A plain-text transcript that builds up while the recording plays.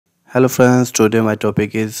Hello friends, today my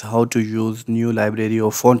topic is how to use new library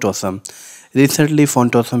of Font Awesome. Recently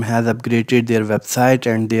Font Awesome has upgraded their website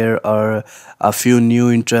and there are a few new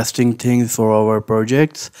interesting things for our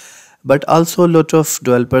projects. But also a lot of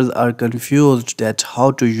developers are confused that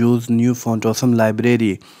how to use new Font Awesome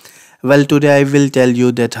library. Well, today I will tell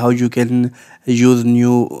you that how you can use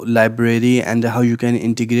new library and how you can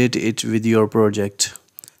integrate it with your project.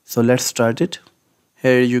 So let's start it.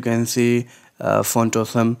 Here you can see Font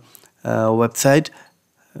Awesome website.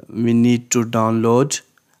 We need to download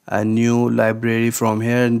a new library from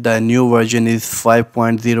here. The new version is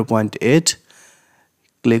 5.0.8.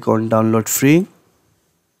 Click on download free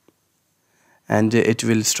and it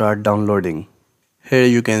will start downloading. Here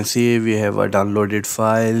you can see we have a downloaded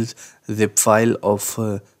files, zip file of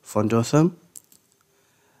Font Awesome.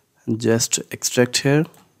 Just extract here.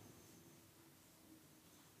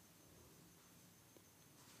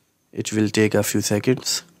 It will take a few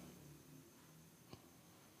seconds.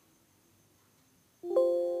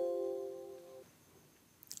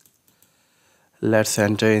 Let's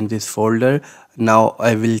enter in this folder. Now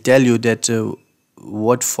I will tell you that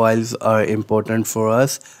what files are important for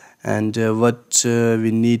us and what we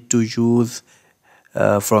need to use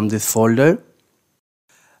from this folder.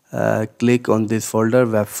 Click on this folder,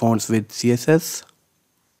 web fonts with CSS.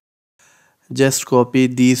 Just copy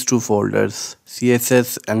these two folders,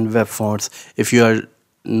 CSS and web fonts, if you are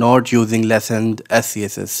not using less and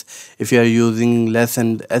SCSS. If you are using less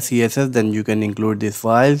and SCSS, then you can include these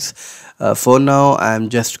files. For now I am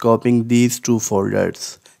just copying these two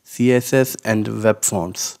folders, CSS and web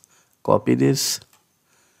fonts. Copy this.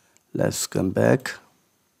 Let's come back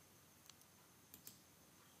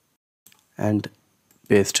and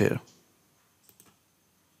paste here.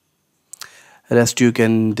 Rest you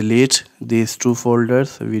can delete these two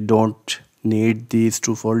folders. We don't need these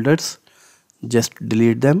two folders. Just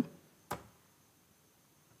delete them.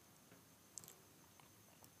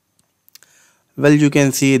 Well, you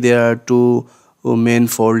can see there are two main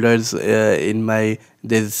folders in my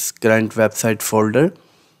this current website folder.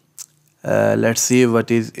 Let's see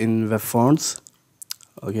what is in web fonts.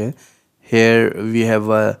 Okay, here we have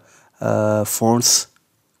a fonts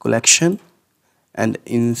collection, and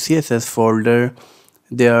in CSS folder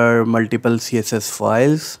there are multiple CSS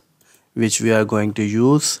files which we are going to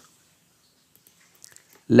use.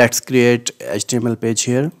 Let's create HTML page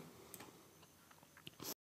here.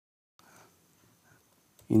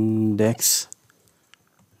 Index.html.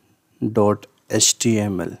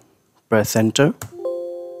 Press enter.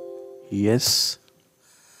 Yes.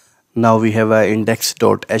 Now we have a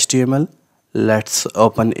index.html. Let's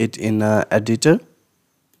open it in a editor.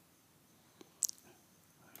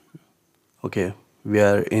 Okay, we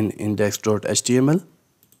are in index.html.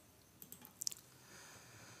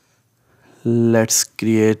 Let's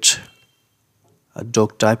create a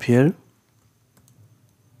doc type here.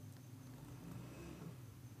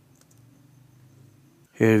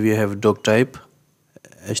 Here we have doc type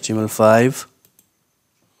HTML5.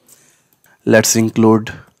 Let's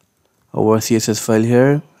include our CSS file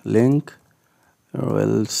here, link,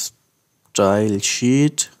 well, style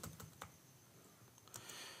sheet.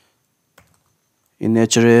 In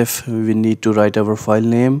href we need to write our file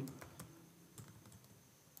name.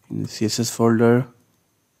 In the CSS folder,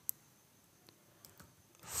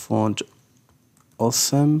 font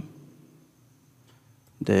awesome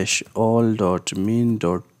dash all dot mean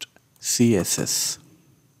dot css.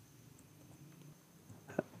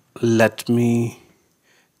 Let me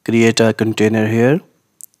create a container here.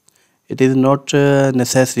 It is not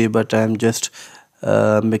necessary, but I am just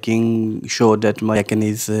making sure that my icon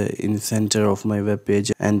is in the center of my web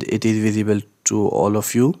page and it is visible to all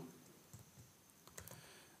of you.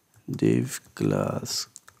 Div class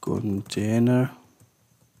container.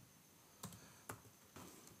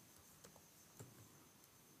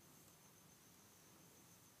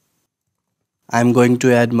 I'm going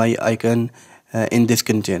to add my icon in this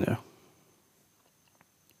container.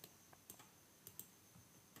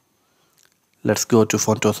 Let's go to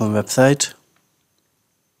Font Awesome website.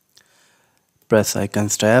 Press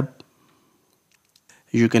icons tab.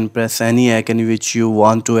 You can press any icon which you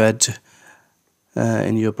want to add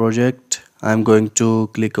in your project. I'm going to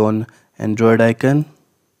click on Android icon.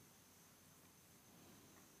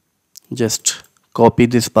 Just copy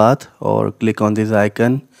this path or click on this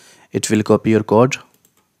icon. It will copy your code.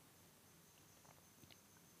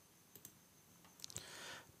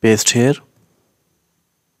 Paste here.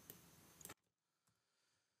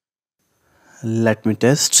 Let me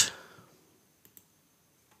test.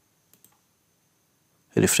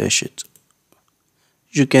 Refresh it.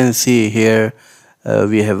 You can see here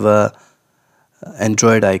we have a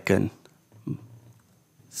Android icon.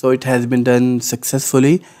 So it has been done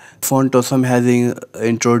successfully. Font Awesome has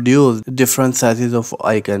introduced different sizes of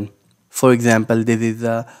icon. For example, this is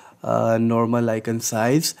a normal icon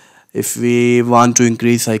size. If we want to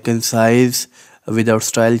increase icon size with our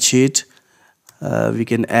style sheet, we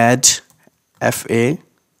can add FA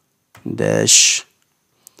dash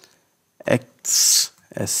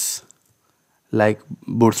XS, like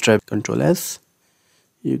bootstrap. Control S.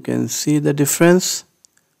 You can see the difference.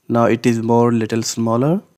 Now it is more little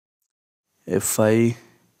smaller. If I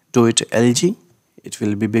do it LG, it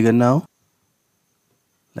will be bigger now,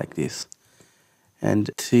 like this. And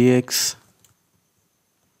 3x,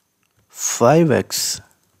 5x,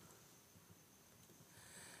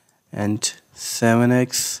 and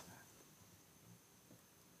 7x,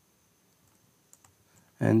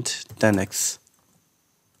 and 10x.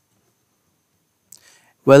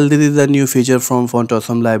 Well, this is a new feature from Font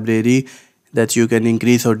Awesome library, that you can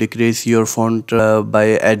increase or decrease your font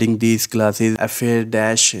by adding these classes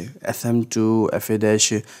fa-sm to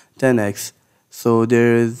fa-10x. So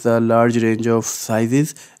there is a large range of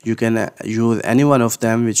sizes. You can use any one of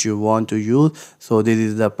them which you want to use. So this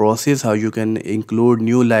is the process how you can include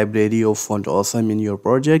new library of Font Awesome in your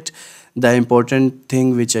project. The important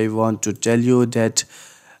thing which I want to tell you, that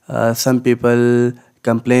some people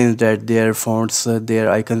complain that their fonts,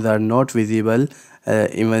 their icons are not visible.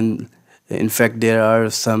 Even in fact, there are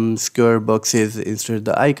some square boxes instead of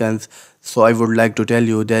the icons. So I would like to tell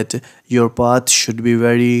you that your path should be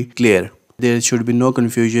very clear. There should be no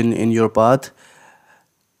confusion in your path.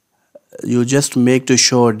 You just make to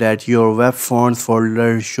sure that your web fonts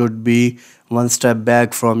folder should be one step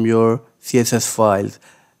back from your CSS files.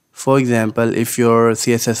 For example, if your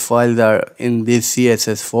CSS files are in these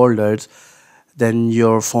CSS folders, then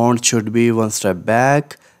your font should be one step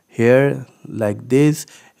back here, like this.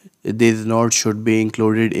 These nodes should be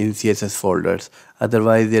included in CSS folders,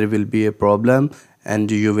 otherwise there will be a problem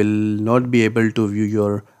and you will not be able to view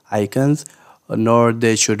your icons, nor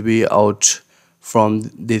they should be out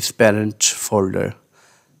from this parent folder.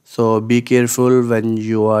 So be careful when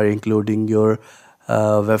you are including your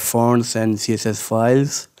web fonts and CSS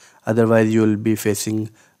files, otherwise you will be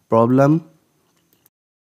facing problem.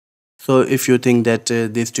 So if you think that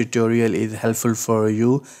this tutorial is helpful for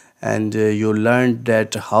you, and you learned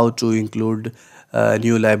that how to include a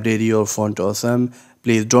new library of Font Awesome,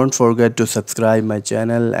 please don't forget to subscribe my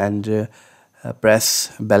channel and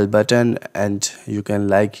press bell button, and you can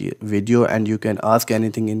like video and you can ask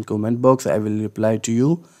anything in comment box. I will reply to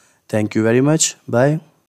you. Thank you very much. Bye.